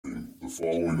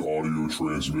following audio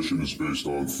transmission is based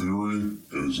on theory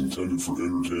and is intended for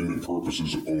entertainment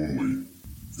purposes only.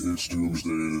 It's Doomsday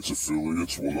and its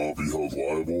affiliates will not be held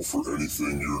liable for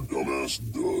anything your dumbass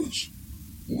does.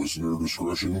 Listener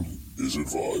discretion is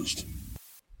advised.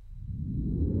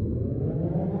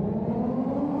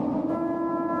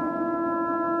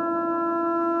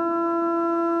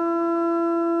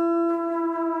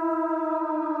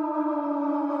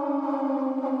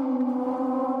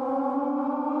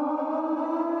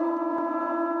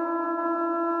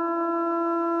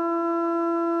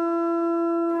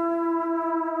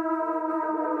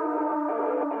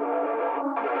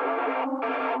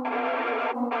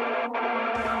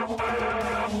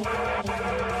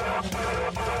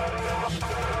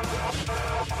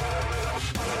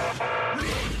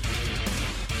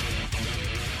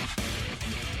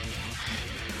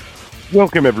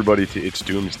 Welcome, everybody, to It's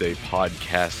Doomsday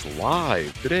Podcast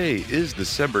Live. Today is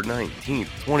December 19th,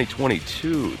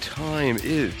 2022. Time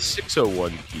is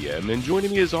 6:01 p.m. And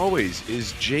joining me, as always,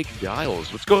 is Jake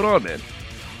Giles. What's going on, man?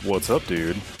 What's up,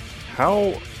 dude?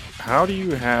 How do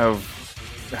you have...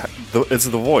 It's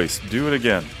the voice. Do it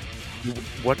again.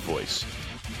 What voice?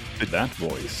 That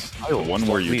voice. The one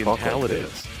where you talk like talented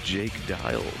this. Jake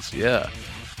Giles, yeah.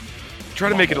 Try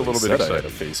to make it a little bit I exciting. had a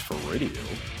face for radio.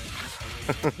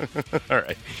 All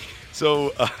right.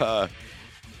 So,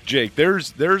 Jake,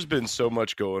 there's been so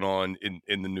much going on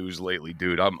in the news lately,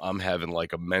 dude. I'm having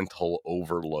like a mental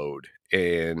overload.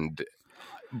 And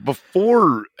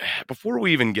before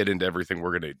we even get into everything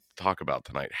we're going to talk about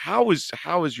tonight, how is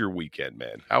your weekend,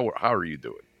 man? How are you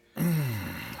doing?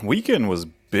 Weekend was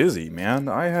busy, man.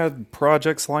 I had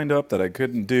projects lined up that I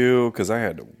couldn't do because I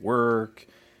had to work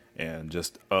and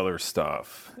just other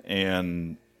stuff.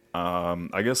 And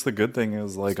I guess the good thing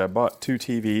is, like, I bought 2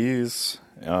 TVs,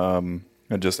 and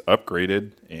just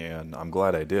upgraded, and I'm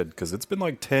glad I did, because it's been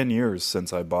like 10 years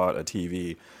since I bought a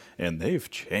TV, and they've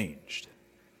changed.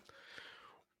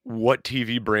 What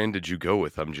TV brand did you go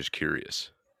with? I'm just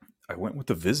curious. I went with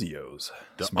the Vizios.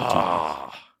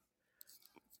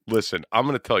 Listen, I'm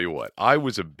going to tell you what. I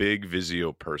was a big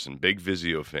Vizio person, big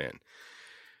Vizio fan.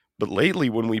 But lately,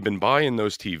 when we've been buying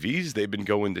those TVs, they've been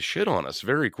going to shit on us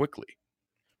very quickly.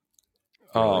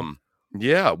 Really?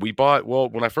 Yeah, we bought, well,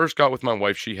 when I first got with my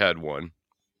wife, she had one,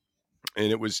 and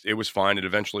it was fine. It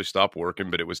eventually stopped working,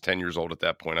 but it was 10 years old at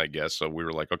that point, I guess. So we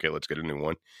were like, okay, let's get a new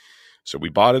one. So we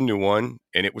bought a new one,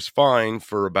 and it was fine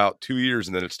for about 2 years,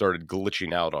 and then it started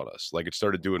glitching out on us. Like, it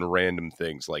started doing random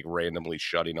things, like randomly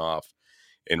shutting off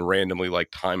and randomly like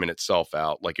timing itself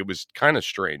out. Like, it was kind of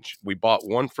strange. We bought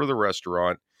one for the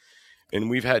restaurant, and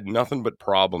we've had nothing but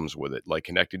problems with it, like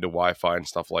connecting to Wi-Fi and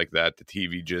stuff like that. The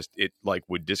TV it like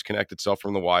would disconnect itself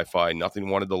from the Wi-Fi. Nothing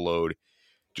wanted to load,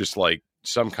 just like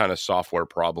some kind of software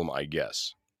problem, I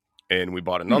guess. And we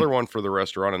bought another one for the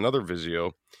restaurant, another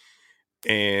Vizio,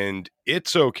 and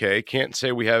it's okay. Can't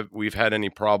say we've had any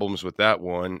problems with that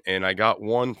one. And I got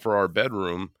one for our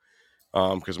bedroom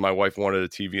because my wife wanted a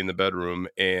TV in the bedroom,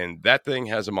 and that thing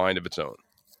has a mind of its own.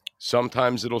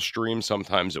 Sometimes it'll stream,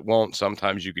 sometimes it won't.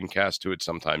 Sometimes you can cast to it,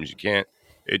 sometimes you can't.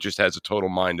 It just has a total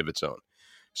mind of its own.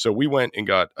 So we went and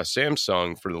got a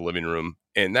Samsung for the living room,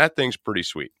 and that thing's pretty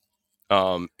sweet.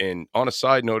 And on a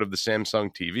side note of the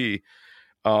Samsung TV,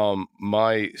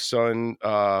 my son,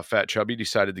 Fat Chubby,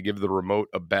 decided to give the remote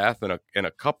a bath and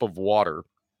a cup of water,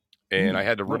 and I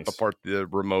had to rip apart the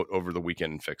remote over the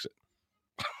weekend and fix it.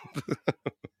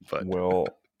 But Well,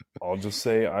 I'll just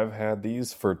say I've had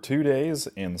these for 2 days,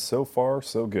 and so far,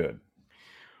 so good.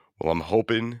 Well, I'm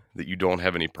hoping that you don't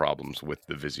have any problems with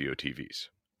the Vizio TVs.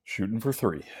 Shooting for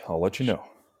 3. I'll let you know.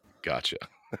 Gotcha.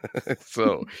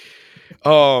 So,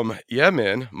 yeah,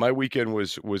 man, my weekend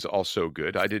was also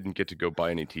good. I didn't get to go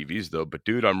buy any TVs though, but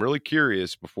dude, I'm really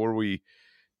curious before we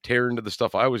tear into the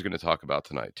stuff I was going to talk about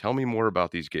tonight. Tell me more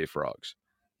about these gay frogs.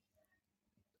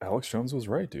 Alex Jones was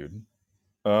right, dude.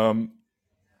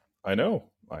 I know.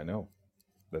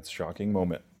 That's a shocking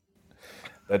moment.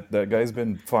 That guy's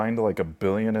been fined like $1.5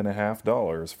 billion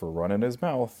for running his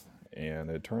mouth, and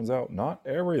it turns out not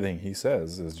everything he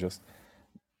says is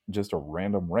just a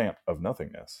random rant of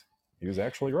nothingness. He was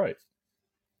actually right.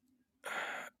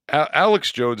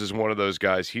 Alex Jones is one of those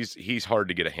guys. He's hard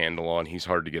to get a handle on. He's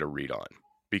hard to get a read on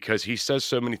because he says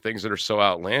so many things that are so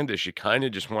outlandish. You kind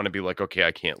of just want to be like, okay,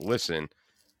 I can't listen.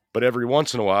 But every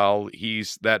once in a while,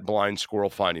 he's that blind squirrel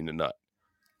finding the nut.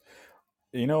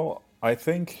 You know, I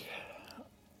think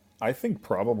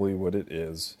probably what it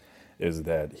is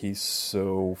that he's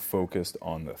so focused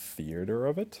on the theater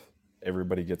of it.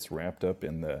 Everybody gets wrapped up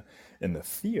in the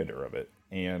theater of it,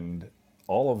 and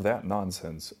all of that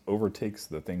nonsense overtakes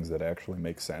the things that actually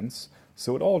make sense.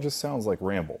 So it all just sounds like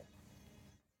ramble.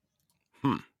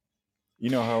 Hmm. You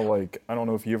know how like I don't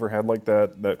know if you ever had like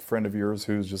that friend of yours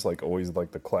who's just like always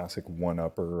like the classic one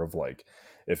upper of like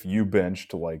if you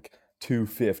benched like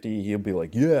 250, he'll be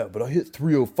like, "Yeah, but I hit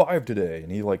 305 today."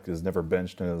 And he like has never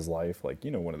benched in his life, like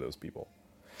one of those people.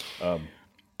 Um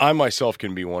I myself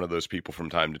can be one of those people from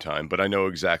time to time, but I know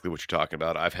exactly what you're talking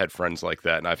about. I've had friends like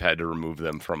that, and I've had to remove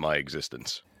them from my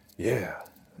existence. yeah.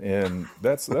 And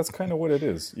that's kind of what it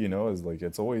is, is like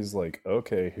it's always like,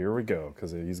 okay, here we go,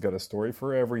 because he's got a story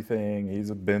for everything.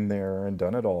 He's been there and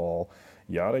done it all,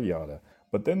 yada yada.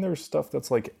 But then there's stuff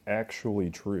that's like actually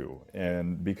true,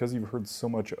 and because you've heard so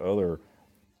much other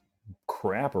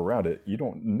crap around it, you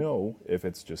don't know if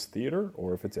it's just theater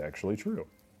or if it's actually true.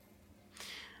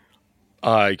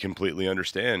 I completely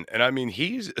understand. And I mean,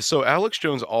 so Alex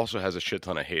Jones also has a shit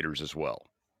ton of haters as well.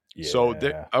 So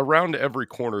Yeah. around every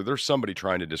corner, there's somebody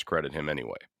trying to discredit him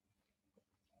anyway.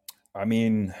 I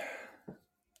mean,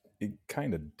 he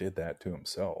kind of did that to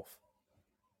himself.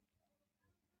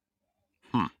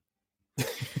 Hmm.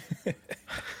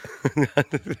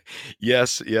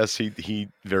 Yes, he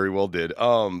very well did.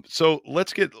 So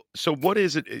what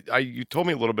is it? You told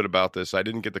me a little bit about this. I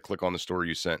didn't get to click on the story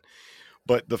you sent,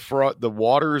 but the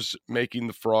water's making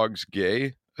the frogs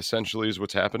gay. Essentially, is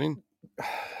what's happening.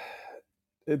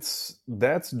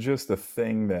 That's just a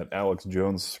thing that Alex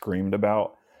Jones screamed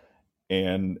about,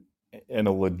 and in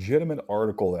a legitimate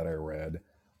article that I read,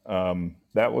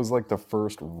 that was like the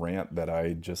first rant that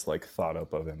I just like thought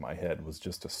up of in my head, was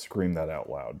just to scream that out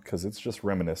loud, because it's just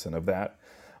reminiscent of that.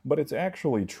 But it's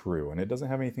actually true, and it doesn't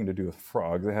have anything to do with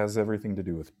frogs. It has everything to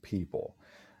do with people,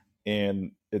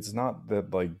 and it's not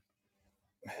that like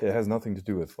it has nothing to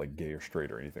do with like gay or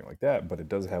straight or anything like that, but it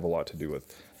does have a lot to do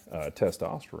with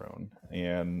testosterone.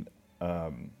 And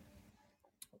um,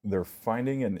 they're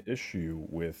finding an issue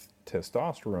with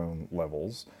testosterone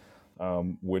levels,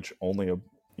 which only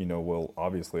will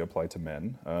obviously apply to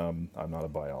men. I'm not a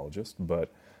biologist,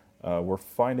 but we're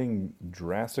finding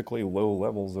drastically low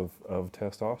levels of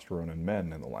testosterone in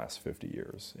men in the last 50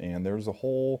 years, and there's a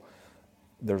whole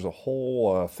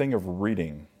thing of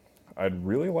reading. I'd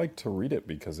really like to read it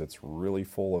because it's really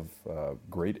full of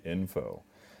great info.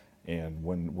 And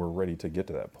when we're ready to get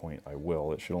to that point, I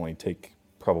will. It should only take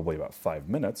probably about 5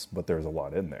 minutes, but there's a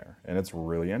lot in there. And it's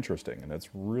really interesting and it's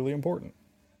really important.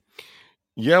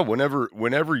 Yeah,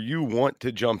 whenever you want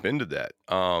to jump into that,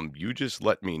 you just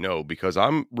let me know because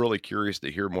I'm really curious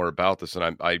to hear more about this.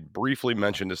 And I briefly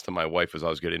mentioned this to my wife as I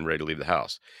was getting ready to leave the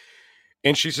house.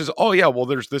 And she says, "Oh yeah, well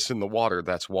there's this in the water,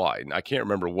 that's why." And I can't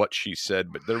remember what she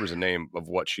said, but there was a name of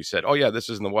what she said. "Oh yeah, this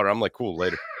is in the water." I'm like, "Cool,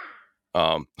 later."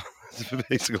 Um, that's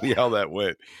basically how that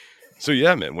went. So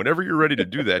yeah, man, whenever you're ready to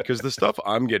do that, because the stuff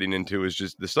I'm getting into is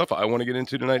just the stuff I want to get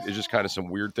into tonight is just kind of some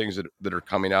weird things that are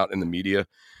coming out in the media,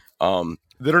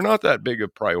 that are not that big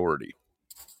of priority.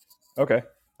 Okay.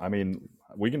 I mean,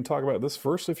 we can talk about this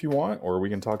first if you want, or we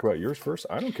can talk about yours first.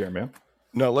 I don't care, man.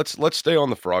 No, let's stay on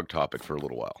the frog topic for a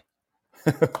little while.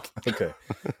 Okay.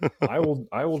 I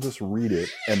will just read it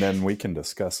and then we can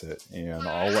discuss it, and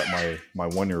I'll let my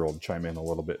 1-year-old chime in a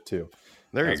little bit too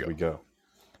There you as go. we go.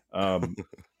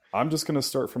 I'm just going to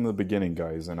start from the beginning,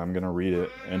 guys, and I'm going to read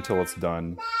it until it's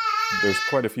done. There's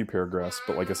quite a few paragraphs,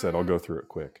 but like I said, I'll go through it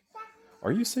quick.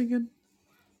 Are you singing?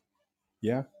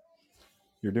 Yeah,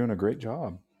 you're doing a great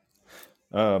job.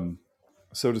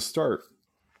 So to start,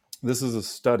 this is a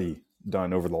study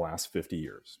done over the last 50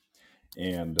 years.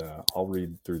 And I'll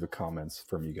read through the comments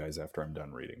from you guys after I'm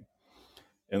done reading.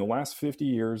 In the last 50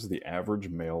 years, the average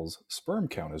male's sperm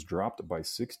count has dropped by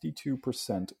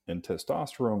 62%, and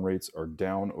testosterone rates are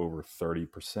down over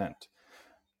 30%.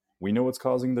 We know what's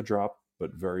causing the drop,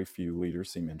 but very few leaders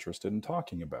seem interested in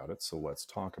talking about it, so let's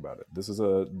talk about it. This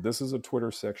is a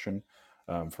Twitter section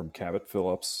from Cabot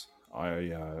Phillips.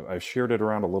 I've shared it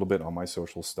around a little bit on my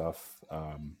social stuff.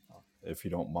 If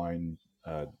you don't mind,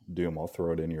 Doom, I'll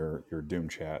throw it in your Doom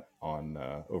chat on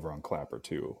over on Clapper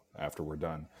too after we're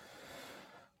done.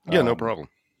 Yeah, no problem.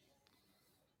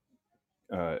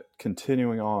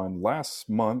 Continuing on, last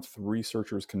month,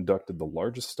 researchers conducted the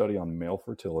largest study on male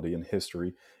fertility in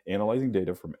history, analyzing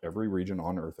data from every region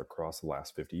on Earth across the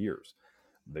last 50 years.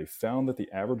 They found that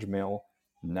the average male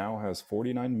now has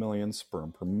 49 million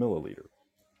sperm per milliliter.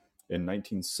 In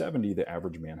 1970, the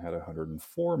average man had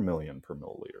 104 million per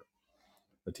milliliter.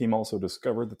 The team also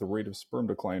discovered that the rate of sperm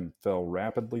decline fell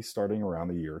rapidly starting around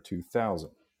the year 2000.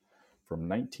 From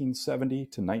 1970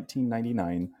 to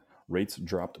 1999, rates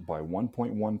dropped by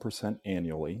 1.1%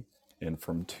 annually, and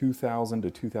from 2000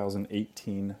 to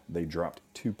 2018, they dropped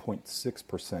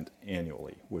 2.6%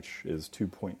 annually, which is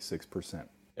 2.6%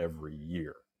 every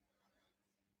year.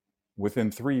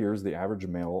 Within 3 years, the average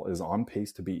male is on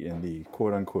pace to be in the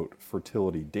quote unquote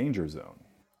fertility danger zone,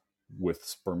 with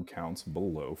sperm counts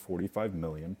below 45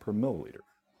 million per milliliter.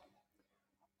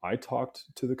 I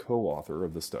talked to the co author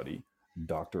of the study,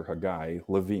 Dr. Hagai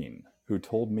Levine, who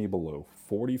told me below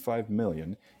 45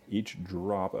 million, each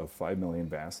drop of 5 million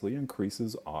vastly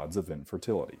increases odds of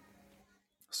infertility.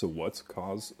 So, what's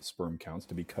caused sperm counts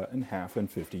to be cut in half in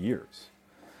 50 years?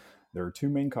 There are two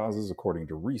main causes according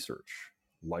to research: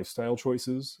 lifestyle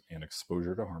choices and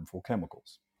exposure to harmful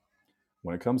chemicals.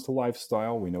 When it comes to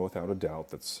lifestyle, we know without a doubt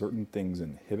that certain things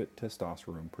inhibit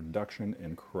testosterone production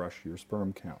and crush your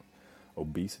sperm count.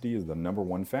 Obesity is the number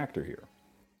one factor here.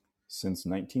 Since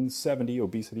 1970,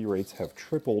 obesity rates have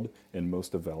tripled in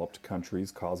most developed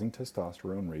countries, causing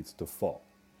testosterone rates to fall.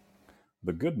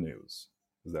 The good news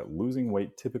is that losing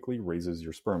weight typically raises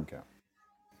your sperm count.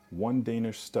 One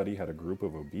Danish study had a group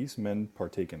of obese men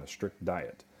partake in a strict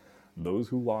diet. Those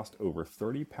who lost over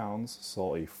 30 pounds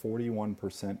saw a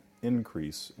 41%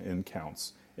 increase in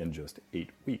counts in just 8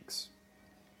 weeks.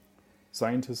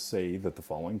 Scientists say that the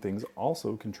following things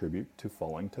also contribute to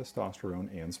falling testosterone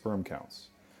and sperm counts,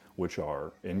 which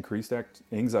are increased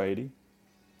anxiety,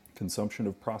 consumption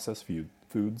of processed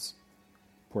foods,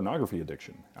 pornography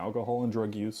addiction, alcohol and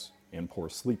drug use, and poor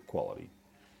sleep quality.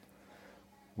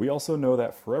 We also know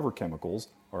that forever chemicals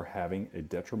are having a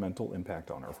detrimental impact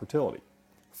on our fertility.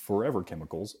 Forever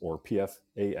chemicals, or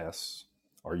PFAS,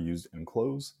 are used in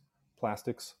clothes,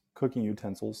 plastics, cooking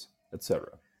utensils,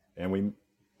 etc., and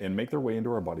make their way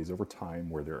into our bodies over time,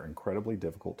 where they're incredibly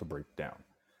difficult to break down.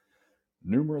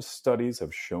 Numerous studies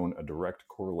have shown a direct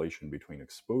correlation between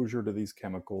exposure to these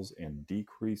chemicals and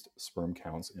decreased sperm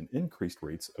counts and increased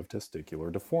rates of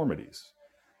testicular deformities.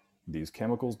 These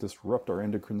chemicals disrupt our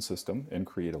endocrine system and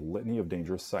create a litany of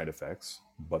dangerous side effects,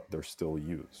 but they're still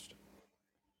used.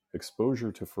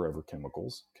 Exposure to forever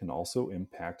chemicals can also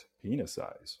impact penis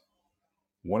size.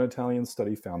 One Italian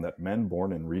study found that men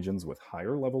born in regions with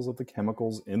higher levels of the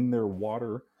chemicals in their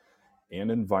water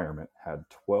and environment had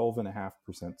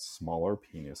 12.5% smaller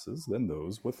penises than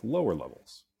those with lower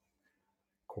levels.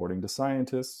 According to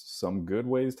scientists, some good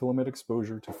ways to limit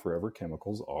exposure to forever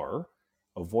chemicals are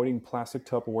avoiding plastic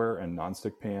Tupperware and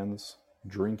nonstick pans,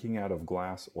 drinking out of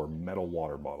glass or metal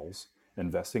water bottles,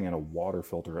 investing in a water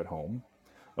filter at home,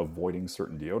 avoiding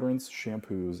certain deodorants,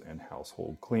 shampoos, and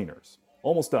household cleaners.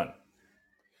 Almost done.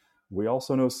 We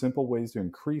also know simple ways to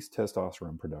increase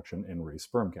testosterone production and raise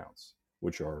sperm counts,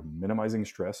 which are minimizing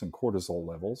stress and cortisol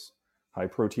levels,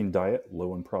 high-protein diet,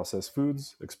 low in processed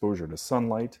foods, exposure to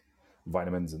sunlight,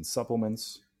 vitamins and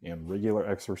supplements, and regular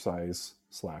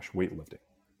exercise/weightlifting.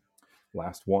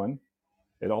 Last one,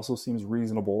 it also seems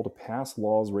reasonable to pass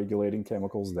laws regulating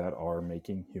chemicals that are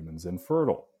making humans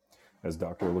infertile. As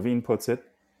Dr. Levine puts it,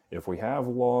 if we have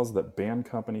laws that ban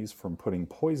companies from putting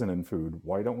poison in food,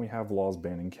 why don't we have laws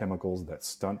banning chemicals that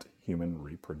stunt human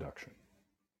reproduction?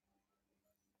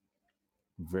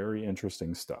 Very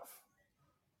interesting stuff.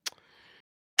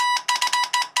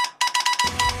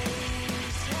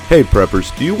 Hey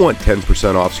preppers, do you want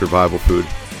 10% off survival food?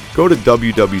 Go to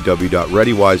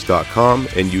www.readywise.com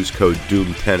and use code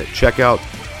DOOM10 at checkout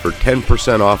for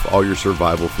 10% off all your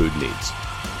survival food needs.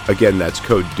 Again, that's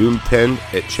code DOOM10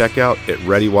 at checkout at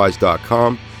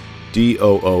readywise.com,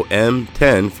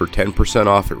 DOOM10 for 10%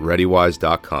 off at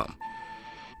readywise.com.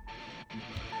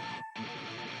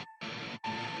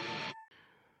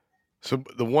 So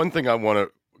the one thing I want to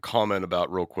comment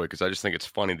about real quick is I just think it's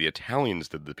funny the Italians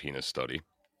did the penis study.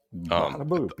 Bada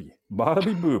boopy.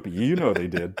 Bada boopy. You know they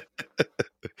did.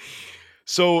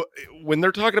 So when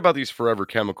they're talking about these forever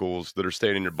chemicals that are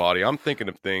staying in your body, I'm thinking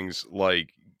of things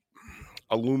like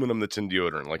aluminum that's in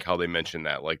deodorant, like how they mentioned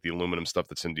that, like the aluminum stuff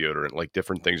that's in deodorant, like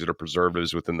different things that are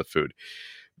preservatives within the food.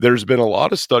 There's been a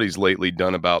lot of studies lately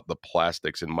done about the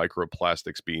plastics and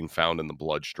microplastics being found in the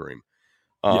bloodstream.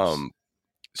 Yes.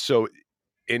 So,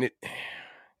 and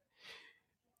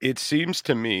it seems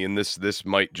to me, and this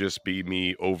might just be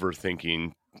me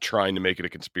overthinking, trying to make it a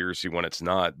conspiracy when it's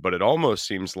not, but it almost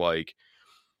seems like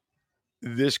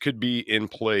this could be in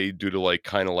play due to like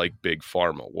kind of like big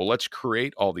pharma. Well, let's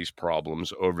create all these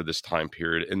problems over this time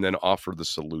period and then offer the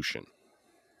solution.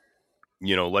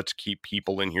 You know, let's keep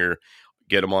people in here,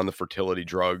 get them on the fertility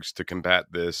drugs to combat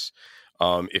this.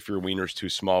 If your wiener's too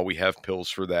small, we have pills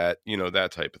for that, you know,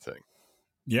 that type of thing.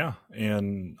 Yeah,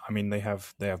 and I mean they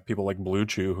have people like Blue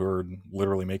Chew who are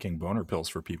literally making boner pills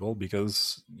for people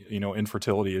because, you know,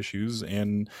 infertility issues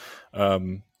and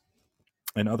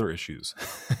other issues.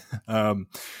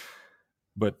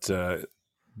 But the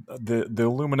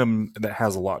aluminum, that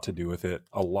has a lot to do with it.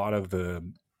 A lot of the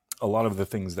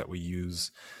things that we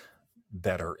use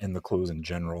that are in the clothes in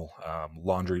general.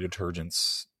 Laundry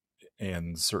detergents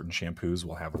and certain shampoos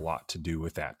will have a lot to do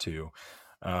with that too.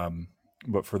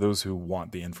 But for those who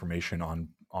want the information on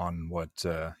what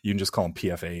you can just call them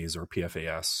PFAs or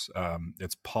PFAS,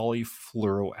 it's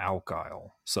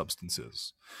polyfluoroalkyl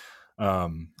substances.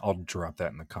 I'll drop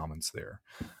that in the comments there.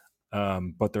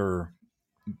 But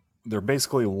they're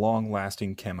basically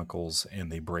long-lasting chemicals,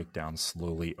 and they break down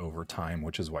slowly over time,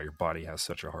 which is why your body has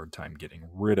such a hard time getting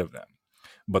rid of them.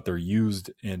 But they're used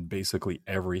in basically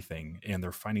everything, and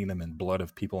they're finding them in blood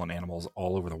of people and animals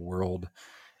all over the world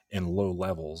in low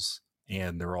levels,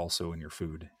 and they're also in your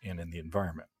food and in the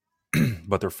environment.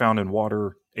 But they're found in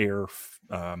water, air,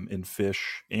 in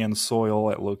fish, and soil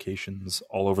at locations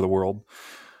all over the world.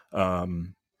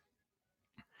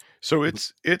 So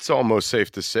it's almost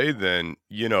safe to say then,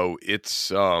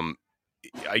 it's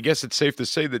I guess it's safe to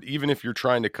say that even if you're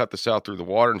trying to cut this out through the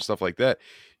water and stuff like that,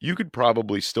 you could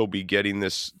probably still be getting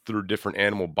this through different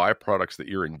animal byproducts that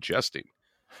you're ingesting.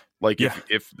 Like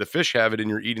if the fish have it and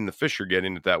you're eating the fish, you're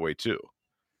getting it that way too.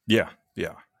 Yeah.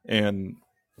 And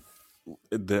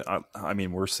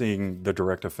we're seeing the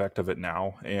direct effect of it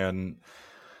now. And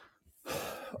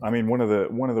I mean, one of the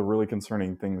really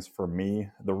concerning things for me,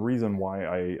 the reason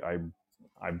why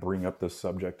I bring up this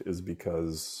subject is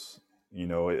because,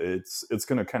 it's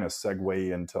going to kind of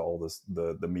segue into all this,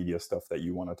 the media stuff that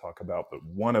you want to talk about. But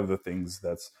one of the things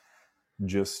that's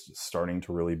just starting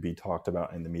to really be talked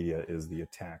about in the media is the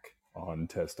attack on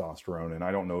testosterone. And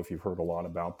I don't know if you've heard a lot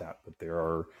about that, but there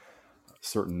are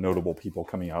certain notable people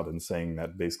coming out and saying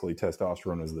that basically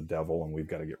testosterone is the devil and we've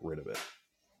got to get rid of it.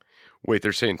 Wait,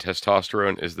 they're saying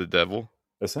testosterone is the devil?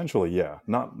 Essentially, yeah.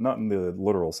 Not in the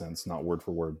literal sense, not word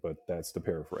for word, but that's the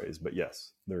paraphrase. But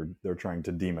yes, they're trying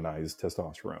to demonize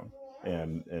testosterone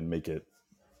and make it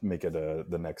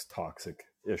the next toxic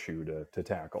issue to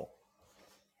tackle.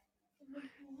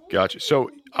 Gotcha. So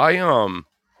I'm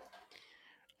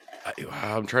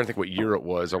trying to think what year it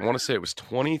was. I want to say it was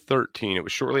 2013. It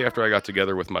was shortly after I got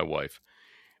together with my wife,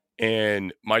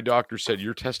 and my doctor said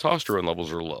your testosterone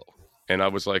levels are low. And I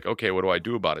was like, okay, what do I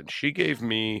do about it? And she gave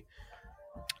me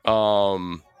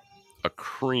a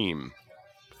cream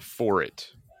for it,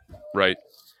 right?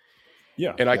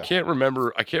 Yeah. And I can't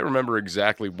remember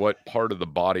exactly what part of the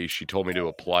body she told me to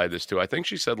apply this to. I think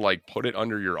she said like put it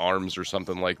under your arms or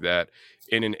something like that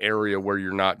in an area where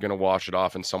you're not going to wash it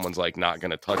off and someone's like not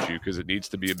going to touch you because it needs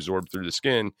to be absorbed through the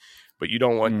skin, but you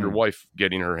don't want your wife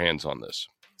getting her hands on this.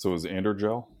 So it was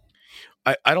Androgel?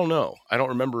 I don't know. I don't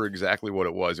remember exactly what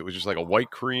it was. It was just like a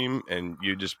white cream, and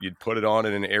you'd put it on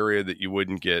in an area that you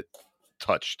wouldn't get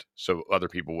touched, so other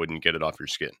people wouldn't get it off your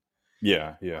skin.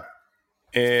 Yeah.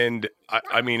 And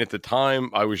I mean, at the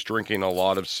time, I was drinking a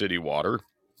lot of city water,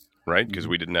 right? Because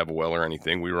we didn't have a well or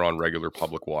anything. We were on regular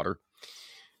public water,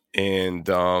 and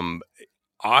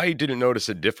I didn't notice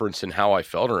a difference in how I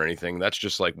felt or anything. That's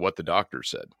just like what the doctor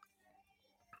said.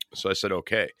 So I said,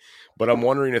 okay, but I'm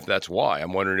wondering if that's why.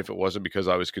 I'm wondering if it wasn't because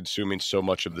I was consuming so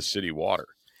much of the city water.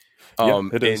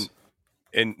 It is.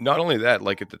 And not only that,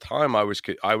 like at the time I was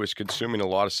consuming a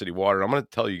lot of city water. I'm going to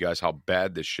tell you guys how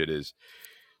bad this shit is.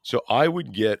 So I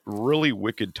would get really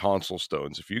wicked tonsil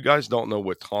stones. If you guys don't know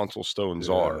what tonsil stones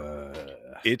are,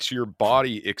 it's your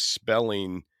body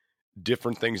expelling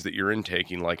different things that you're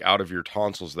intaking, like out of your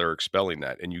tonsils, they're expelling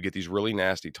that. And you get these really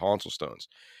nasty tonsil stones.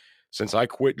 Since I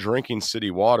quit drinking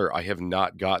city water, I have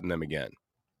not gotten them again.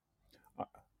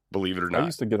 Believe it or not. I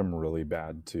used to get them really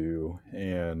bad too.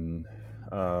 And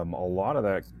a lot of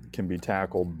that can be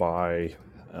tackled by,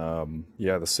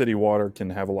 the city water can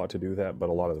have a lot to do with that, but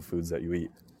a lot of the foods that you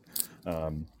eat,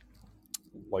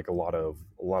 like a lot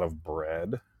of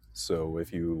bread. So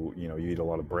if you eat a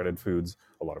lot of breaded foods,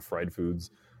 a lot of fried foods,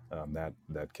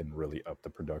 that can really up the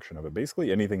production of it.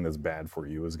 Basically anything that's bad for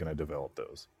you is going to develop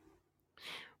those.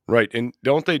 Right. And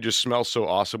don't they just smell so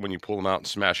awesome when you pull them out and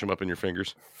smash them up in your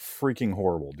fingers? Freaking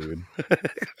horrible, dude.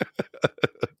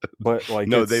 But like,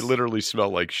 no, they literally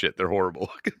smell like shit. They're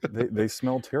horrible. they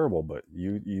smell terrible, but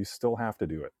you still have to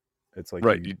do it. It's like,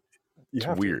 right. It's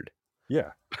weird. Yeah.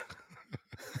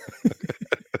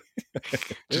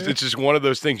 It's just one of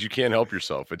those things you can't help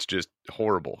yourself. It's just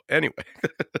horrible. Anyway.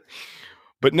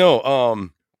 But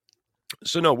no,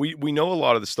 so no, we know a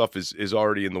lot of the stuff is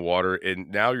already in the water,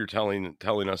 and now you're telling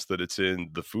us that it's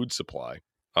in the food supply.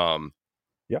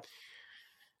 Yeah.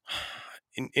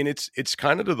 And it's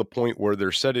kind of to the point where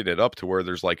they're setting it up to where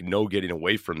there's like no getting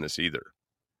away from this either.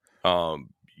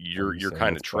 You're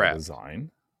kind of trapped.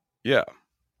 Design? Yeah.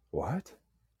 What?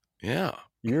 Yeah.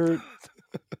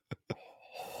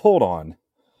 Hold on.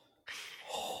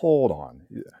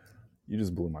 you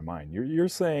just blew my mind. You're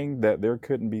saying that there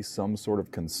couldn't be some sort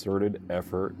of concerted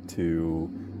effort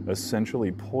to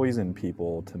essentially poison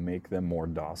people to make them more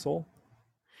docile?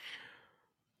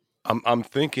 I'm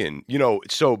thinking,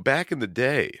 so back in the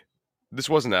day, this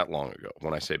wasn't that long ago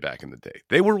when I say back in the day,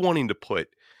 they were wanting to put,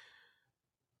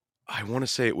 I want to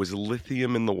say it was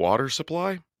lithium in the water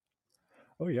supply.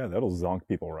 Oh yeah, that'll zonk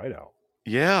people right out.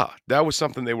 Yeah, that was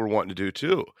something they were wanting to do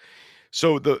too.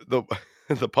 So the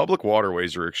the public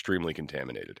waterways are extremely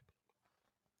contaminated.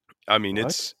 I mean,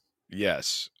 What?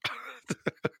 yes.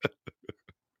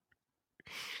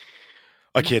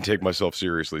 I can't take myself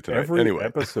seriously tonight. Every Anyway,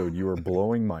 episode, you are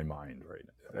blowing my mind right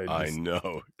now. I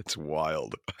know it's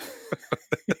wild.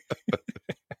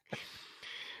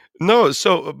 No,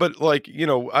 so but like,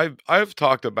 I've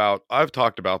talked about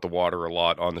the water a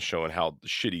lot on the show and how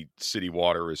shitty city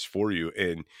water is for you.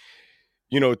 And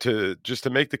to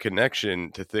make the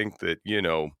connection to think that,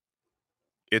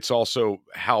 it's also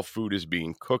how food is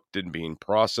being cooked and being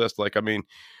processed. Like, I mean,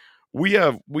 we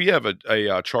have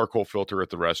a charcoal filter at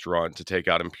the restaurant to take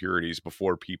out impurities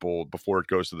before it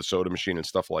goes to the soda machine and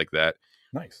stuff like that.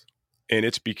 Nice. And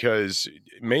it's because,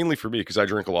 mainly for me, because I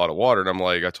drink a lot of water, and I'm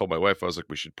like, I told my wife, I was like,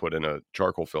 we should put in a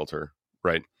charcoal filter,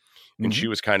 right? And Mm-hmm. she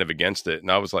was kind of against it, and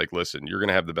I was like, listen, you're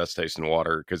gonna have the best taste in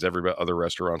water because every other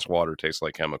restaurant's water tastes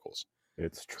like chemicals.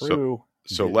 It's So true.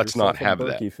 so Get let's not yourself a have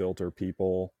that. Berkey filter,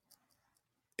 people.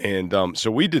 And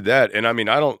so we did that. And I mean,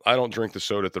 I don't drink the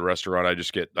soda at the restaurant.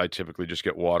 I typically just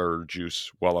get water or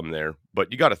juice while I'm there.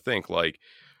 But you got to think, like,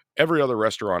 every other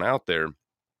restaurant out there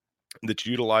that's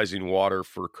utilizing water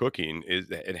for cooking,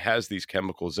 it has these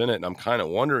chemicals in it. And I'm kind of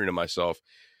wondering to myself,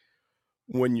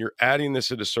 when you're adding this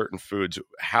into certain foods,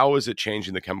 how is it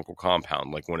changing the chemical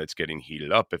compound? Like, when it's getting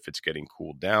heated up, if it's getting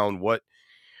cooled down, what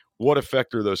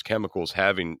effect are those chemicals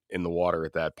having in the water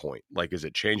at that point? Like, is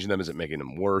it changing them? Is it making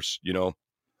them worse?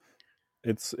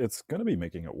 It's going to be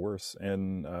making it worse.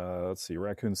 And let's see,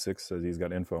 Raccoon Six says he's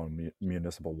got info on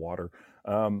municipal water,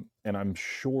 and I'm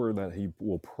sure that he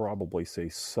will probably say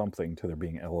something to there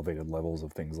being elevated levels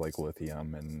of things like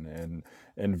lithium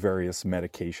and various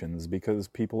medications because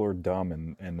people are dumb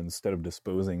and instead of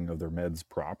disposing of their meds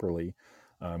properly.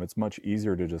 It's much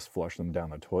easier to just flush them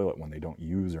down the toilet when they don't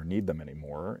use or need them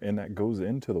anymore, and that goes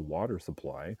into the water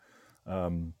supply.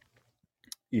 Um,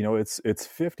 it's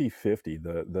 50-50.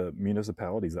 The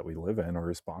municipalities that we live in are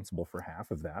responsible for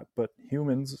half of that, but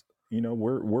humans,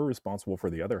 we're responsible for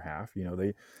the other half.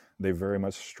 They very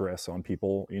much stress on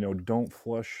people, don't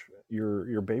flush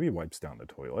your baby wipes down the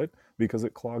toilet because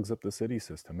it clogs up the city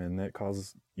system and it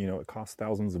costs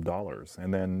thousands of dollars.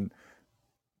 And then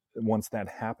once that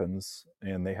happens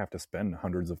and they have to spend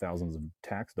hundreds of thousands of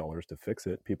tax dollars to fix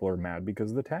it, people are mad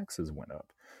because the taxes went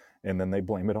up, and then they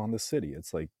blame it on the city.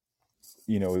 It's like,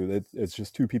 it's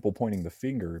just two people pointing the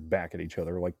finger back at each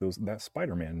other, like that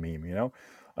Spider-Man meme.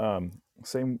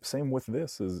 Same with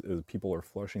this is people are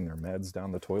flushing their meds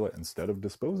down the toilet instead of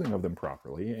disposing of them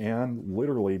properly. And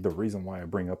literally, the reason why I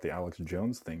bring up the Alex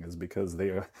Jones thing is because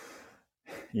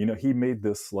he made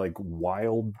this like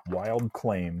wild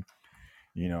claim.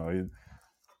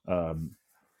 Um,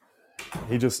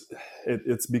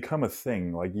 it's become a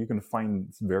thing. Like, you can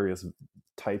find various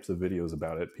types of videos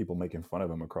about it, people making fun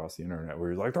of him across the internet, where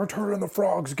he's like, they're turning the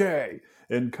frogs gay,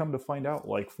 and come to find out,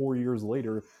 like 4 years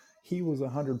later, he was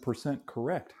 100%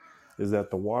 correct. Is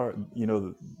that the water,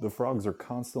 the frogs are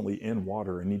constantly in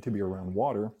water and need to be around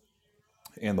water,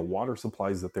 and the water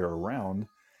supplies that they're around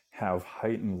have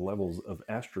heightened levels of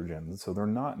estrogen, so they're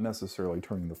not necessarily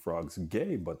turning the frogs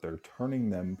gay, but they're turning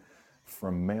them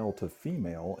from male to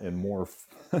female and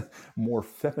more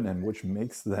feminine, which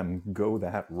makes them go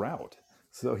that route.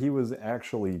 So he was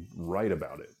actually right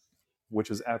about it, which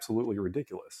is absolutely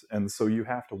ridiculous. And so you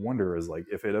have to wonder, is like,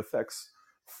 if it affects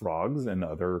frogs and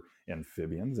other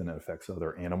amphibians and it affects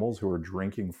other animals who are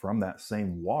drinking from that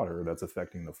same water that's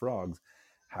affecting the frogs,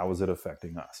 how is it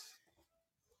affecting us?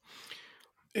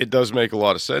 It does make a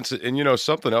lot of sense. And,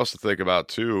 something else to think about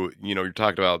too, you're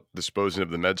talking about disposing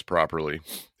of the meds properly,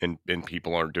 and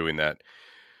people aren't doing that.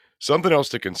 Something else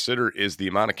to consider is the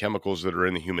amount of chemicals that are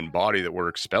in the human body that we're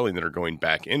expelling that are going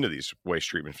back into these waste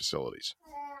treatment facilities.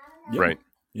 Yeah. Right?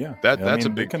 Yeah. That's a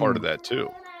big part of that too.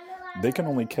 They can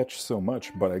only catch so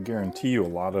much, but I guarantee you a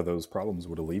lot of those problems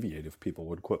would alleviate if people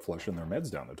would quit flushing their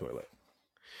meds down the toilet.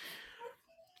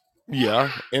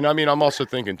 Yeah, and I mean, I'm also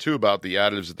thinking too about the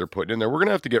additives that they're putting in there. We're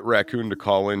gonna have to get Raccoon to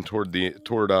call in toward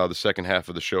the second half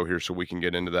of the show here, so we can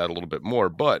get into that a little bit more.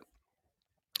 But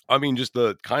I mean, just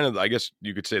the kind of, I guess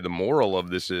you could say, the moral of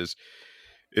this is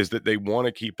that they want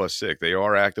to keep us sick. They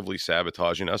are actively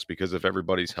sabotaging us because if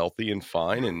everybody's healthy and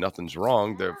fine and nothing's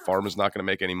wrong, the farm is not going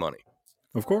to make any money.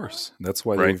 Of course. That's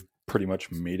why right? they've pretty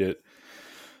much made it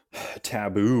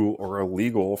taboo or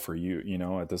illegal for you,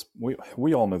 at this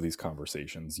we all know these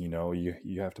conversations, you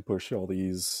have to push all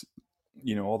these,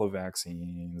 all the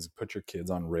vaccines, put your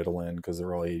kids on Ritalin because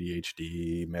they're all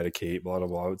ADHD, medicate, blah blah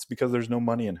blah. It's because there's no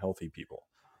money in healthy people.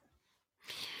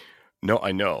 No,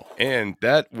 I know. And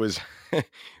that was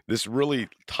this really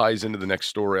ties into the next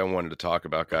story I wanted to talk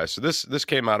about, guys. So this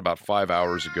came out about 5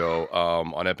 hours ago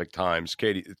on Epic Times.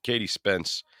 Katie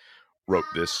Spence wrote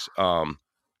this.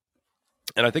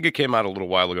 And I think it came out a little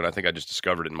while ago, and I think I just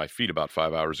discovered it in my feed about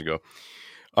 5 hours ago.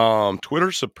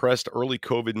 Twitter suppressed early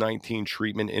COVID-19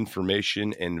 treatment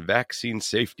information and vaccine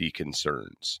safety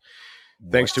concerns.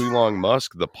 Thanks to Elon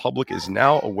Musk, the public is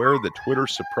now aware that Twitter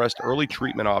suppressed early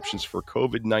treatment options for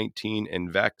COVID-19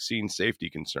 and vaccine safety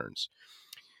concerns.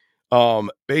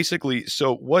 Basically,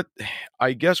 so what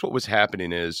was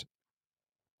happening is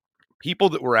people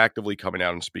that were actively coming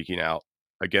out and speaking out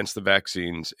against the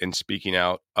vaccines and speaking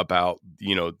out about,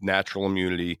 natural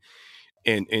immunity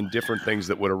and different things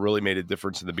that would have really made a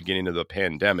difference in the beginning of the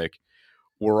pandemic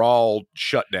were all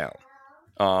shut down.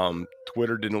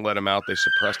 Twitter didn't let them out. They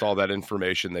suppressed all that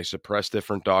information. They suppressed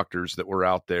different doctors that were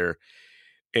out there,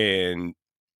 and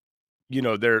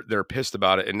they're pissed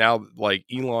about it. And now, like,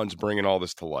 Elon's bringing all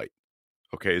this to light.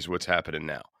 Okay, is what's happening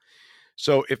now.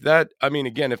 So if that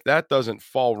doesn't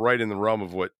fall right in the realm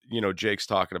of what Jake's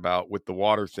talking about with the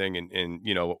water thing, and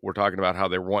we're talking about how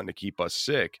they're wanting to keep us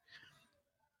sick.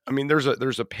 I mean, there's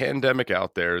a pandemic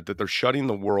out there that they're shutting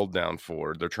the world down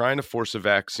for. They're trying to force a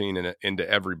vaccine into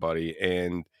everybody,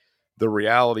 and the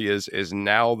reality is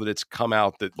now that it's come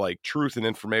out that, like, truth and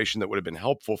information that would have been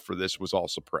helpful for this was all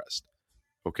suppressed.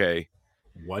 Okay,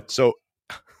 What? so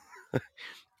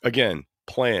again,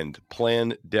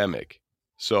 pandemic.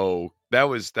 So that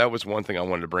was one thing I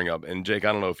wanted to bring up. And Jake,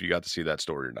 I don't know if you got to see that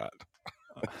story or not.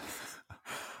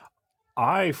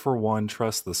 I, for one,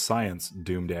 trust the science,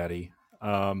 Doom Daddy.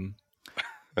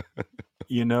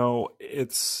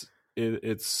 It's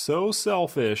so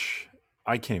selfish.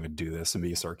 I can't even do this and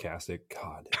be sarcastic.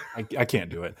 God, I can't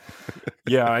do it.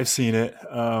 Yeah, I've seen it.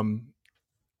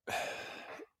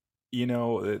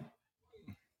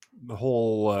 The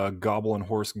whole goblin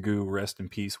horse goo, rest in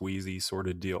peace, Wheezy sort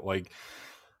of deal. Like,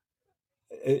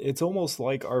 it's almost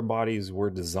like our bodies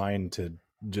were designed to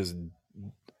just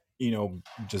be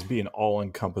an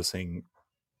all-encompassing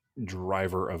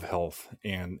driver of health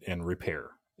and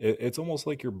repair. It's almost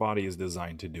like your body is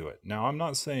designed to do it. Now, I'm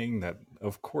not saying that,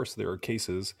 of course, there are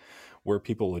cases where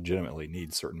people legitimately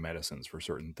need certain medicines for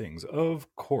certain things. Of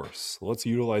course, let's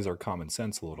utilize our common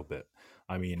sense a little bit.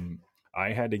 I mean,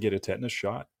 I had to get a tetanus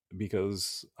shot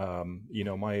because,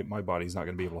 my body's not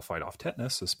going to be able to fight off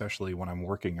tetanus, especially when I'm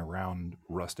working around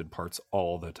rusted parts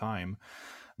all the time.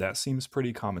 That seems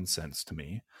pretty common sense to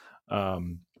me.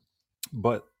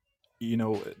 But,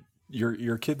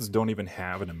 your kids don't even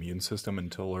have an immune system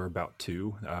until they're about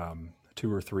 2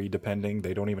 or 3, depending.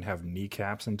 They don't even have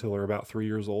kneecaps until they're about 3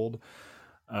 years old.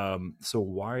 So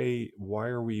why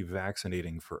are we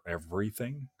vaccinating for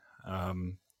everything?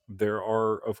 There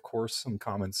are, of course, some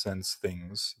common sense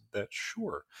things that,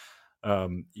 sure,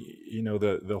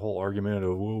 the whole argument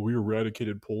of, well, we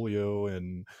eradicated polio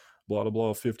and blah blah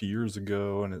blah 50 years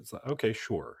ago, and it's like, okay,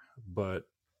 sure, but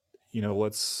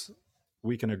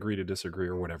we can agree to disagree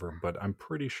or whatever, but I'm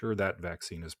pretty sure that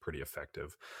vaccine is pretty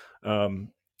effective.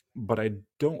 But I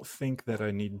don't think that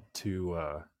I need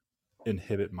to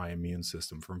inhibit my immune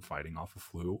system from fighting off a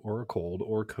flu or a cold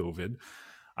or COVID.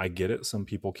 I get it. Some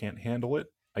people can't handle it.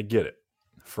 I get it.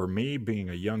 For me, being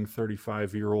a young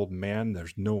 35-year-old man,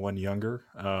 there's no one younger.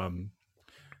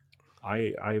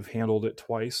 I've handled it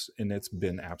twice, and it's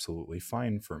been absolutely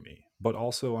fine for me. But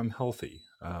also, I'm healthy.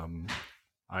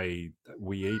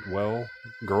 We ate well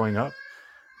growing up.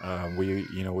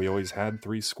 We always had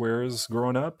 3 squares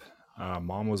growing up.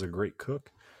 Mom was a great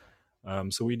cook.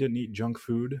 So we didn't eat junk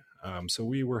food. So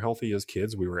we were healthy as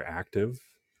kids. We were active.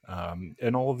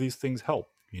 And all of these things help.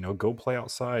 Go play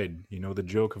outside. The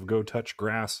joke of go touch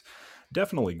grass.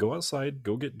 Definitely go outside,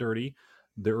 go get dirty.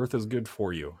 The earth is good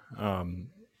for you.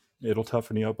 It'll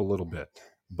toughen you up a little bit.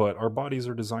 But our bodies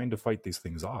are designed to fight these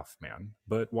things off, man.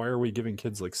 But why are we giving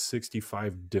kids like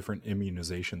 65 different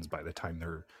immunizations by the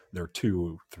time they're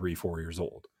 2, 3, 4 years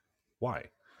old?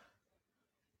 Why?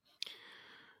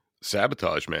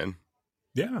 Sabotage, man.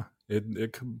 Yeah,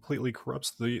 it completely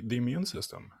corrupts the immune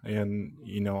system. And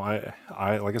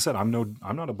I like I said, I'm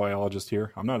not a biologist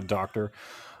here. I'm not a doctor.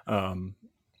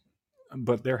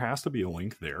 But there has to be a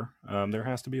link there. There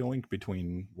has to be a link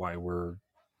between why we're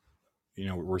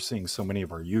we're seeing so many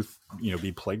of our youth,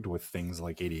 be plagued with things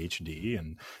like ADHD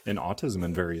and autism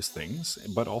and various things,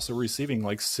 but also receiving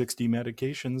like 60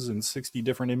 medications and 60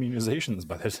 different immunizations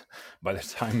by the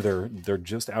time they're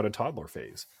just out of toddler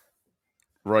phase.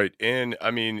 Right. And I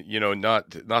mean,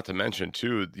 not to mention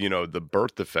too, the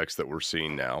birth defects that we're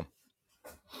seeing now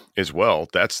as well.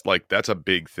 That's a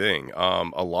big thing.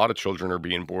 A lot of children are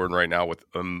being born right now with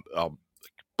a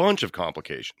bunch of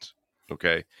complications.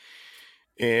 Okay.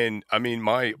 And I mean,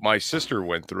 my sister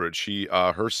went through it. She,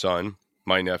 her son,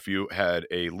 my nephew, had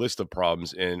a list of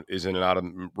problems and is in and out of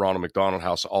Ronald McDonald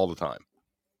House all the time.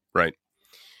 Right.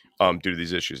 Due to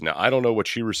these issues. Now, I don't know what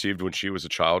she received when she was a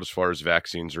child as far as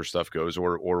vaccines or stuff goes,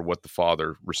 or what the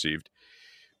father received.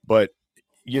 But,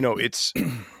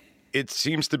 it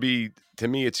seems to be, to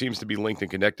me, it seems to be linked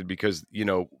and connected because,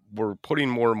 we're putting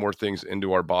more and more things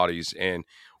into our bodies and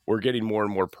we're getting more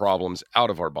and more problems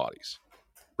out of our bodies.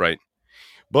 Right.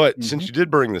 But since you did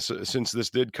bring this, since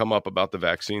this did come up about the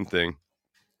vaccine thing,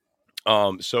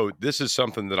 so this is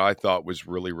something that I thought was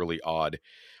really, really odd.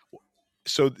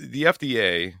 So the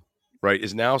FDA, right,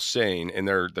 is now saying, and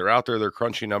they're out there, they're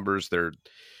crunching numbers. They're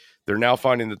now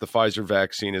finding that the Pfizer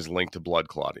vaccine is linked to blood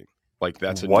clotting. Like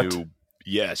that's new.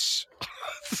 Yes.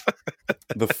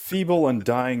 The feeble and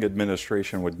dying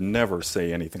administration would never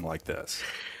say anything like this.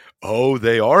 Oh,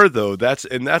 they are though. That's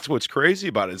what's crazy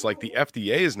about it. It's like the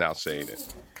FDA is now saying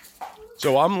it.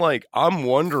 So I'm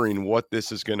wondering what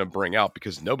this is going to bring out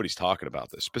because nobody's talking about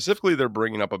this. Specifically, they're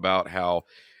bringing up about how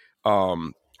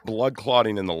blood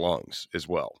clotting in the lungs as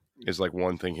well is like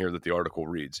one thing here that the article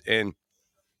reads. And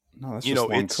no, that's just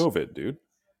long COVID, dude.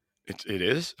 It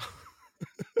is.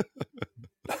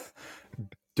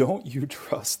 Don't you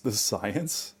trust the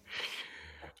science?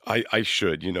 I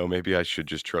should, maybe I should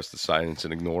just trust the science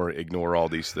and ignore all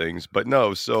these things. But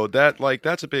no, so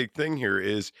that's a big thing here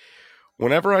is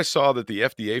whenever I saw that the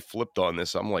FDA flipped on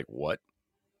this, I'm like, what?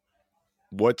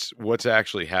 What's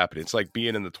actually happening? It's like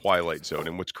being in the Twilight Zone.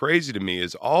 And what's crazy to me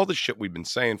is all the shit we've been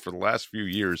saying for the last few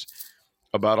years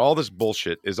about all this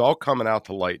bullshit is all coming out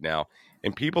to light now.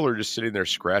 And people are just sitting there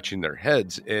scratching their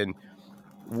heads. And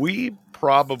we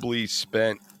probably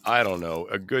spent, I don't know,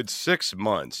 a good 6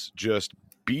 months just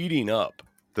beating up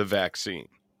the vaccine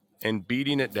and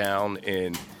beating it down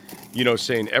and,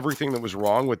 saying everything that was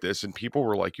wrong with this. And people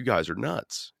were like, you guys are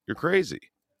nuts. You're crazy.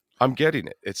 I'm getting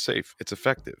it. It's safe. It's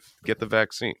effective. Get the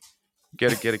vaccine.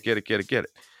 Get it.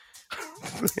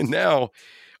 And now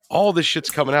all this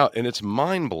shit's coming out and it's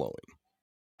mind blowing.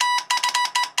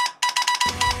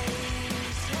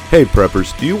 Hey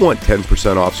preppers, do you want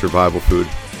 10% off survival food?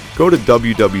 Go to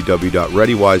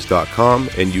www.readywise.com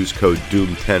and use code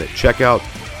DOOM10 at checkout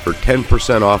for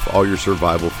 10% off all your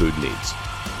survival food needs.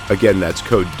 Again, that's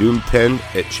code DOOM10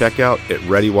 at checkout at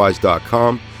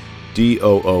readywise.com.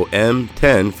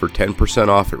 DOOM10 for 10%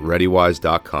 off at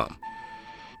readywise.com.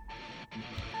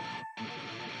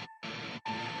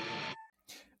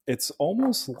 It's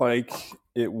almost like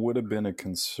it would have been a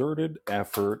concerted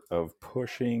effort of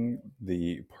pushing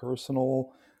the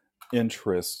personal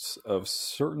interests of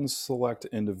certain select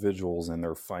individuals and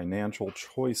their financial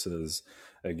choices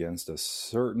against a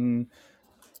certain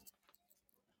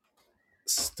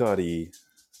study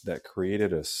that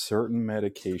created a certain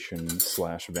medication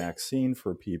 / vaccine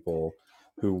for people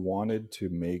who wanted to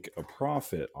make a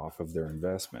profit off of their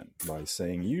investment by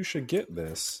saying, you should get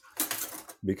this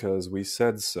because we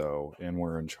said so and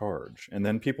we're in charge. And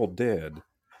then people did.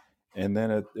 And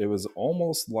then it was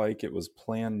almost like it was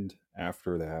planned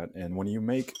after that. And when you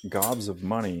make gobs of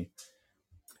money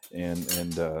and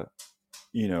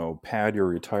pad your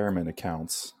retirement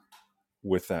accounts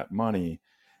with that money,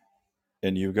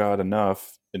 and you got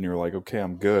enough, and you're like, okay,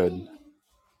 I'm good.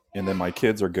 And then my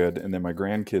kids are good, and then my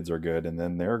grandkids are good, and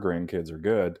then their grandkids are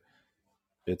good.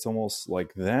 It's almost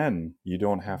like then you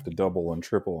don't have to double and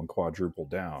triple and quadruple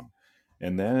down.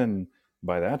 And then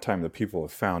by that time, the people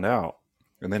have found out.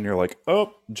 And then you're like,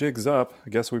 oh, jig's up. I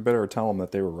guess we better tell them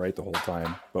that they were right the whole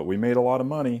time. But we made a lot of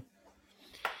money.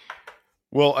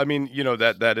 Well, I mean,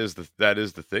 that is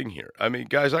the thing here. I mean,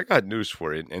 guys, I got news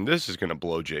for you, and this is going to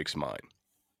blow Jake's mind.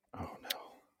 Oh, no.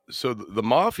 So the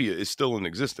mafia is still in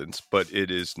existence, but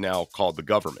it is now called the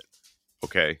government.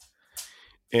 Okay.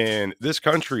 And this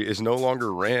country is no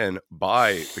longer ran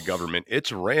by the government.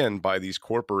 It's ran by these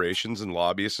corporations and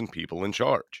lobbyists and people in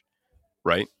charge.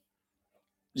 Right.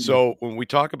 Mm-hmm. So when we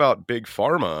talk about big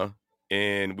pharma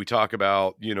and we talk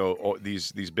about,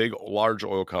 these big, large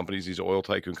oil companies, these oil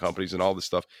tycoon companies and all this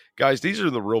stuff, guys, these are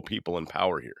the real people in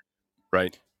power here.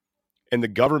 Right. And the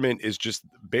government is just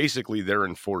basically their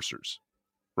enforcers.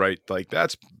 Right. Like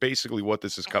that's basically what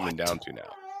this is coming down to now.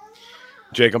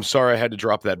 Jake, I'm sorry I had to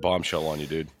drop that bombshell on you,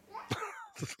 dude.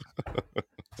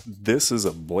 This is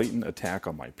a blatant attack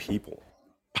on my people.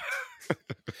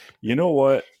 You know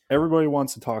what? Everybody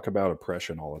wants to talk about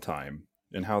oppression all the time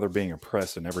and how they're being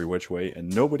oppressed in every which way,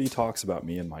 and nobody talks about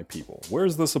me and my people.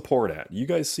 Where's the support at? You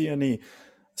guys see any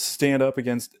stand up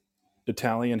against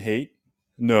Italian hate?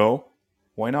 No.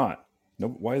 Why not? No.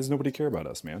 Why does nobody care about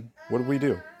us, man? What did we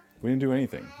do? We didn't do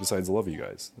anything besides love you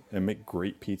guys and make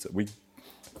great pizza.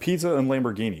 Pizza and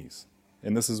Lamborghinis,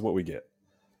 and this is what we get.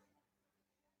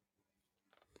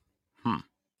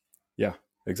 Yeah,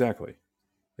 exactly.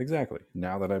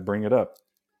 Now that I bring it up,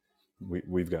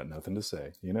 we've got nothing to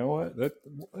say. You know what?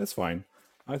 That's fine.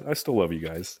 I still love you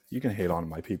guys. You can hate on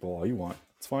my people all you want.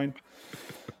 It's fine.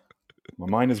 My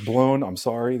mind is blown. I'm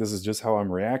sorry. This is just how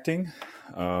I'm reacting.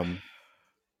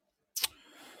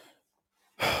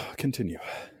 Continue.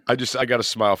 I got a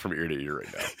smile from ear to ear right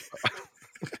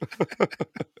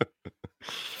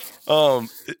now.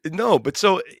 No, but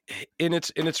so, and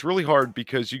it's really hard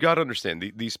because you got to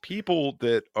understand these people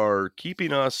that are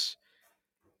keeping us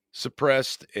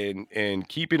suppressed and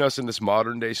keeping us in this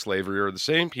modern day slavery are the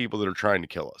same people that are trying to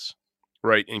kill us,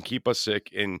 right? And keep us sick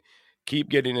and keep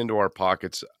getting into our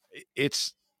pockets.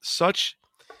 It's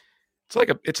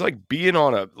like being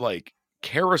on a like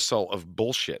carousel of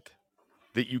bullshit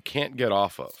that you can't get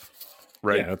off of,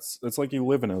 right? Yeah, it's like you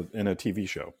live in a TV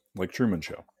show, like Truman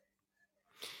Show.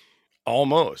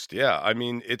 Almost, yeah. I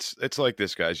mean, it's like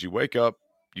this, guys. You wake up,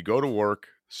 you go to work,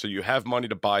 so you have money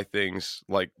to buy things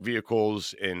like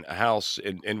vehicles and a house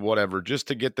and whatever, just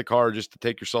to get the car, just to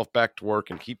take yourself back to work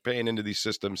and keep paying into these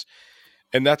systems.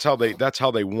 And that's how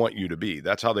they want you to be.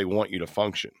 That's how they want you to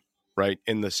function, right?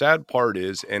 And the sad part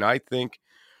is, and I think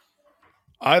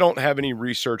I don't have any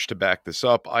research to back this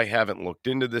up. I haven't looked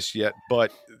into this yet,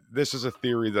 but this is a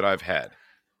theory that I've had.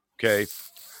 Okay.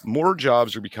 More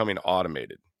jobs are becoming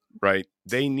automated, right?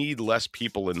 They need less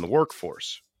people in the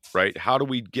workforce, right? How do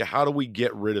we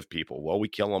get rid of people? Well, we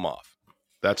kill them off.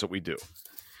 That's what we do.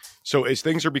 So as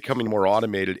things are becoming more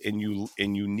automated and you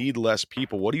need less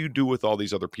people, what do you do with all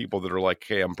these other people that are like,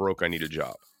 hey, I'm broke, I need a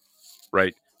job,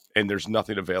 right? And there's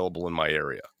nothing available in my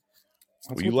area.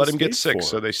 Well, you let them get sick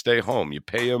so they stay home. You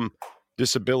pay them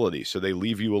disability so they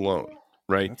leave you alone,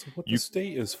 right? That's what the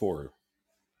state is for.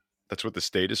 That's what the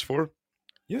state is for?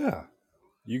 Yeah.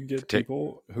 You get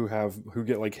people who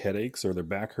get like headaches or their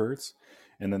back hurts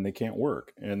and then they can't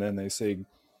work. And then they say,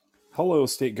 hello,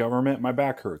 state government, my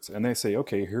back hurts. And they say,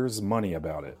 okay, here's money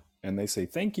about it. And they say,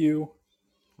 thank you.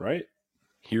 Right?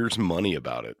 Here's money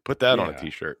about it. Put that on a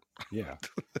t-shirt. Yeah.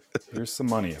 Here's some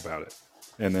money about it.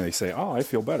 And then they say, oh, I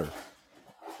feel better.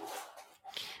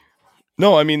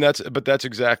 No, I mean, that's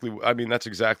exactly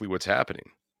what's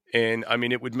happening. And I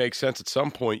mean, it would make sense at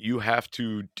some point you have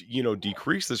to,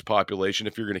 decrease this population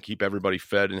if you're going to keep everybody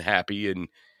fed and happy and,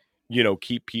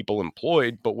 keep people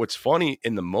employed. But what's funny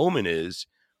in the moment is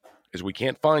we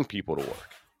can't find people to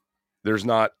work.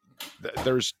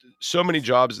 There's so many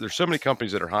jobs. There's so many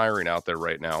companies that are hiring out there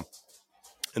right now,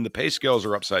 and the pay scales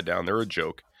are upside down. They're a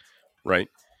joke, right?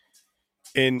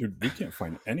 And dude, we can't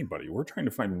find anybody. We're trying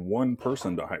to find one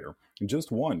person to hire,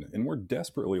 just one. And we're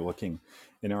desperately looking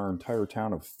in our entire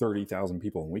town of 30,000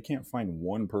 people, and we can't find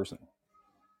one person.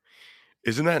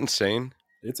 Isn't that insane?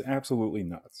 It's absolutely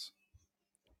nuts.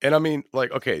 And I mean,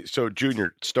 like, okay, so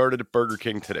Junior started at Burger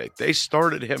King today. They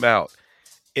started him out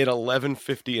at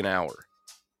 $11.50 an hour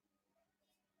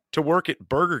to work at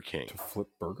Burger King. To flip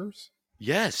burgers?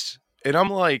 Yes. And I'm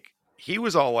like, he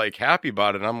was all like happy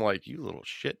about it. And I'm like, you little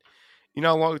shit. You know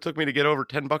how long it took me to get over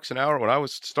 $10 an hour when I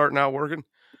was starting out working?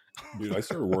 Dude, I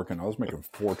started working. I was making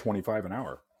 $4.25 an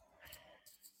hour.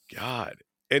 God.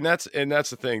 And that's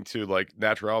the thing too, like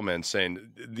Natural Man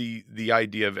saying the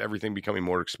idea of everything becoming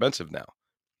more expensive now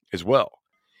as well.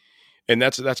 And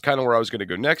that's kind of where I was going to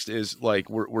go next is like,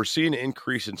 we're seeing an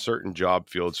increase in certain job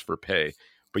fields for pay,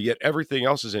 but yet everything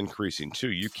else is increasing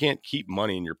too. You can't keep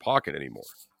money in your pocket anymore.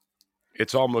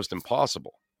 It's almost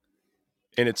impossible.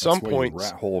 And at some point,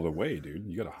 rat hole it away, dude.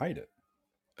 You got to hide it.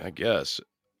 I guess.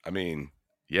 I mean,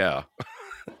 yeah.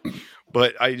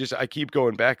 But I keep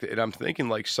going back to, and I'm thinking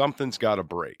like something's got to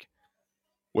break.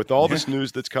 With all this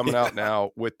news that's coming out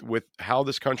now, with how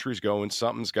this country's going,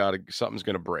 something's going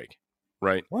to break,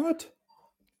 right? What?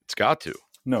 It's got to.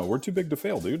 No, we're too big to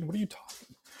fail, dude. What are you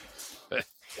talking?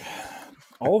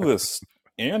 All this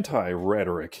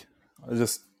anti-rhetoric,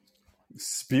 just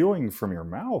spewing from your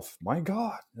mouth. My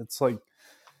God, it's like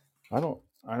I don't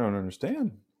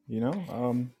understand.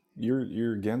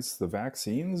 You're against the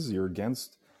vaccines. You're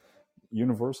against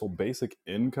universal basic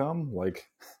income. Like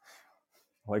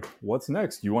what's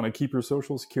next? You want to keep your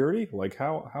Social Security? Like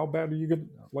how bad are you gonna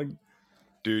like?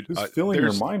 Dude, Who's filling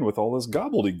your mind with all this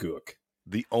gobbledygook?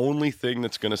 The only thing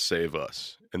that's going to save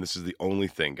us, and this is the only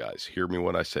thing, guys, hear me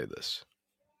when I say this: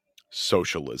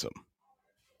 socialism.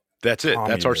 That's it.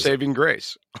 That's our saving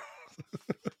grace.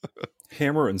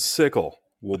 Hammer and sickle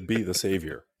will be the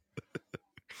savior.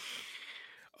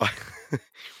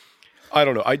 I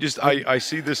don't know. I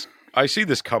see this. I see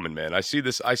this coming, man. I see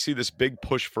this big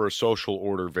push for a social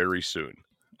order very soon.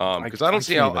 Because I don't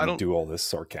see how I don't do all this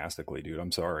sarcastically, dude.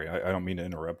 I'm sorry. I don't mean to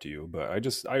interrupt you, but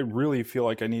I really feel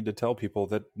like I need to tell people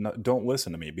that don't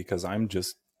listen to me because I'm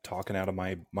just talking out of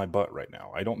my butt right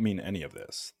now. I don't mean any of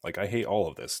this. Like, I hate all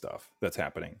of this stuff that's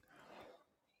happening.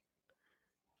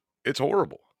 It's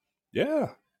horrible. Yeah.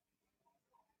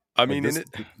 I mean, this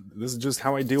is just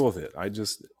how I deal with it. I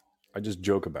just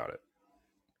joke about it.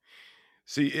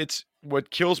 See, it's what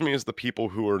kills me is the people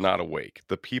who are not awake,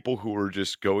 the people who are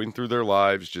just going through their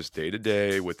lives just day to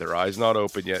day with their eyes not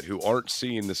open yet, who aren't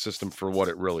seeing the system for what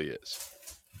it really is.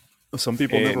 Some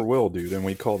people never will, dude, and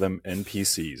we call them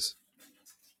NPCs.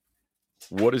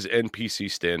 What does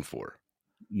NPC stand for?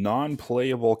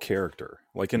 Non-playable character,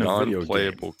 like in a video game.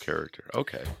 Non-playable character.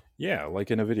 Okay. Yeah,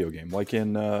 like in a video game, like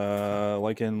in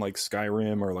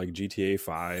Skyrim or like GTA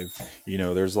 5. You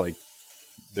know,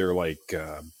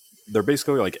 they're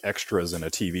basically like extras in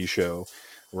a TV show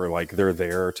where like they're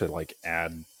there to like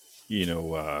add,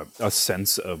 a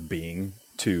sense of being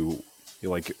to,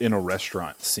 like, in a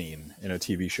restaurant scene in a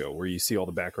TV show where you see all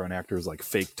the background actors like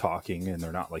fake talking and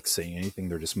they're not like saying anything.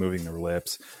 They're just moving their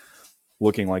lips,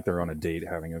 looking like they're on a date,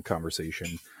 having a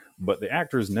conversation. But the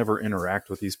actors never interact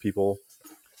with these people.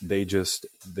 They just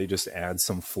add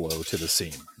some flow to the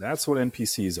scene. That's what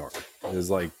NPCs are. Is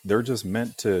like they're just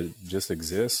meant to just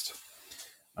exist.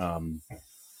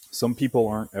 Some people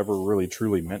aren't ever really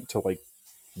truly meant to like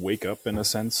wake up in a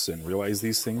sense and realize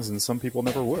these things, and some people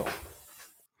never will.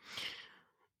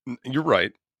 You're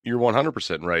right. You're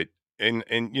 100% right. And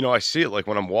I see it like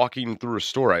when I'm walking through a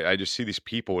store, I just see these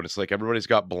people and it's like everybody's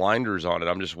got blinders on it.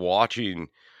 I'm just watching.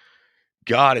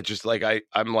 God, it's just like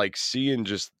I'm like seeing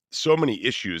just so many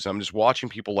issues. I'm just watching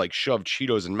people like shove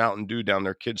Cheetos and Mountain Dew down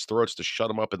their kids' throats to shut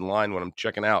them up in line when I'm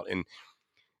checking out, and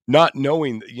not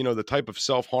knowing, the type of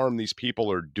self-harm these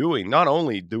people are doing, not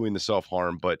only doing the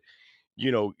self-harm, but,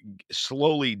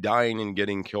 slowly dying and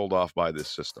getting killed off by this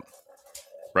system,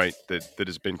 right? That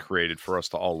has been created for us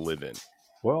to all live in.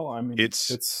 Well, I mean,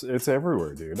 it's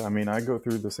everywhere, dude. I mean, I go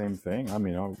through the same thing. I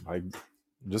mean, I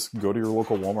just go to your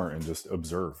local Walmart and just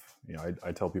observe.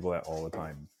 I tell people that all the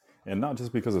time. And not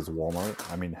just because it's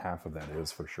Walmart. I mean, half of that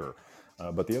is for sure.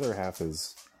 But the other half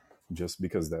is just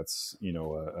because that's,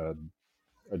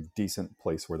 a decent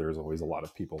place where there's always a lot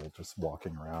of people just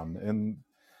walking around. And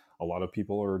a lot of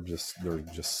people are they're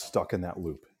just stuck in that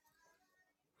loop.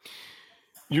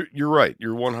 You're right.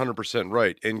 You're 100%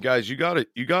 right. And guys, you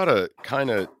gotta kind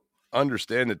of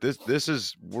understand that this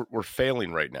is, we're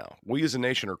failing right now. We as a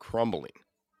nation are crumbling.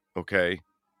 Okay.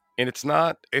 And it's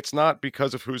not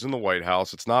because of who's in the White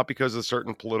House. It's not because of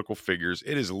certain political figures.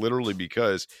 It is literally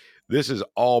because this is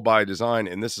all by design,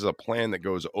 and this is a plan that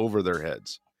goes over their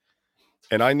heads.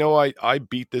 And I know I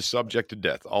beat this subject to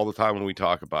death all the time when we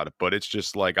talk about it, but it's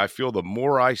just like, I feel the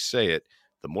more I say it,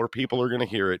 the more people are going to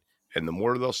hear it, and the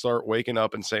more they'll start waking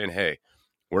up and saying, hey,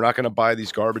 we're not going to buy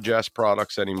these garbage ass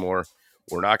products anymore.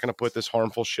 We're not going to put this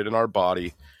harmful shit in our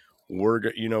body. We're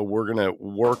going to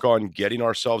work on getting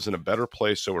ourselves in a better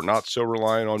place so we're not so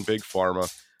reliant on big pharma.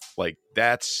 Like,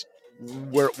 that's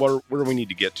where we need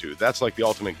to get to. That's like the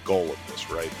ultimate goal of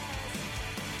this, right?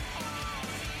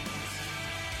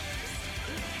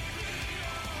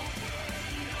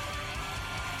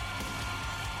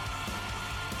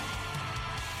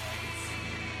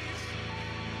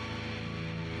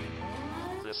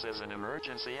 This is an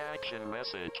emergency action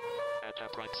message. At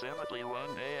approximately 1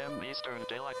 a.m. Eastern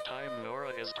Daylight Time,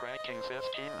 NORAD is tracking 15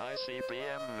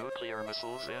 ICBM nuclear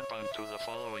missiles inbound to the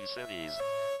following cities: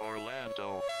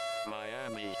 Orlando,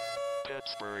 Miami,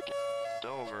 Pittsburgh,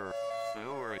 Dover,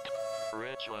 Newark,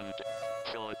 Richland,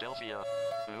 Philadelphia,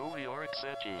 New York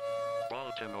City,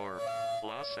 Baltimore,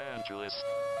 Los Angeles,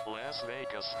 Las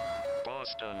Vegas,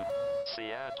 Boston,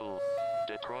 Seattle,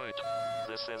 Detroit.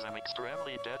 This is an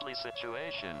extremely deadly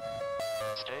situation.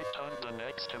 Stay tuned. The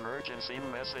next emergency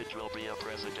message will be a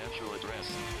presidential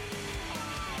address.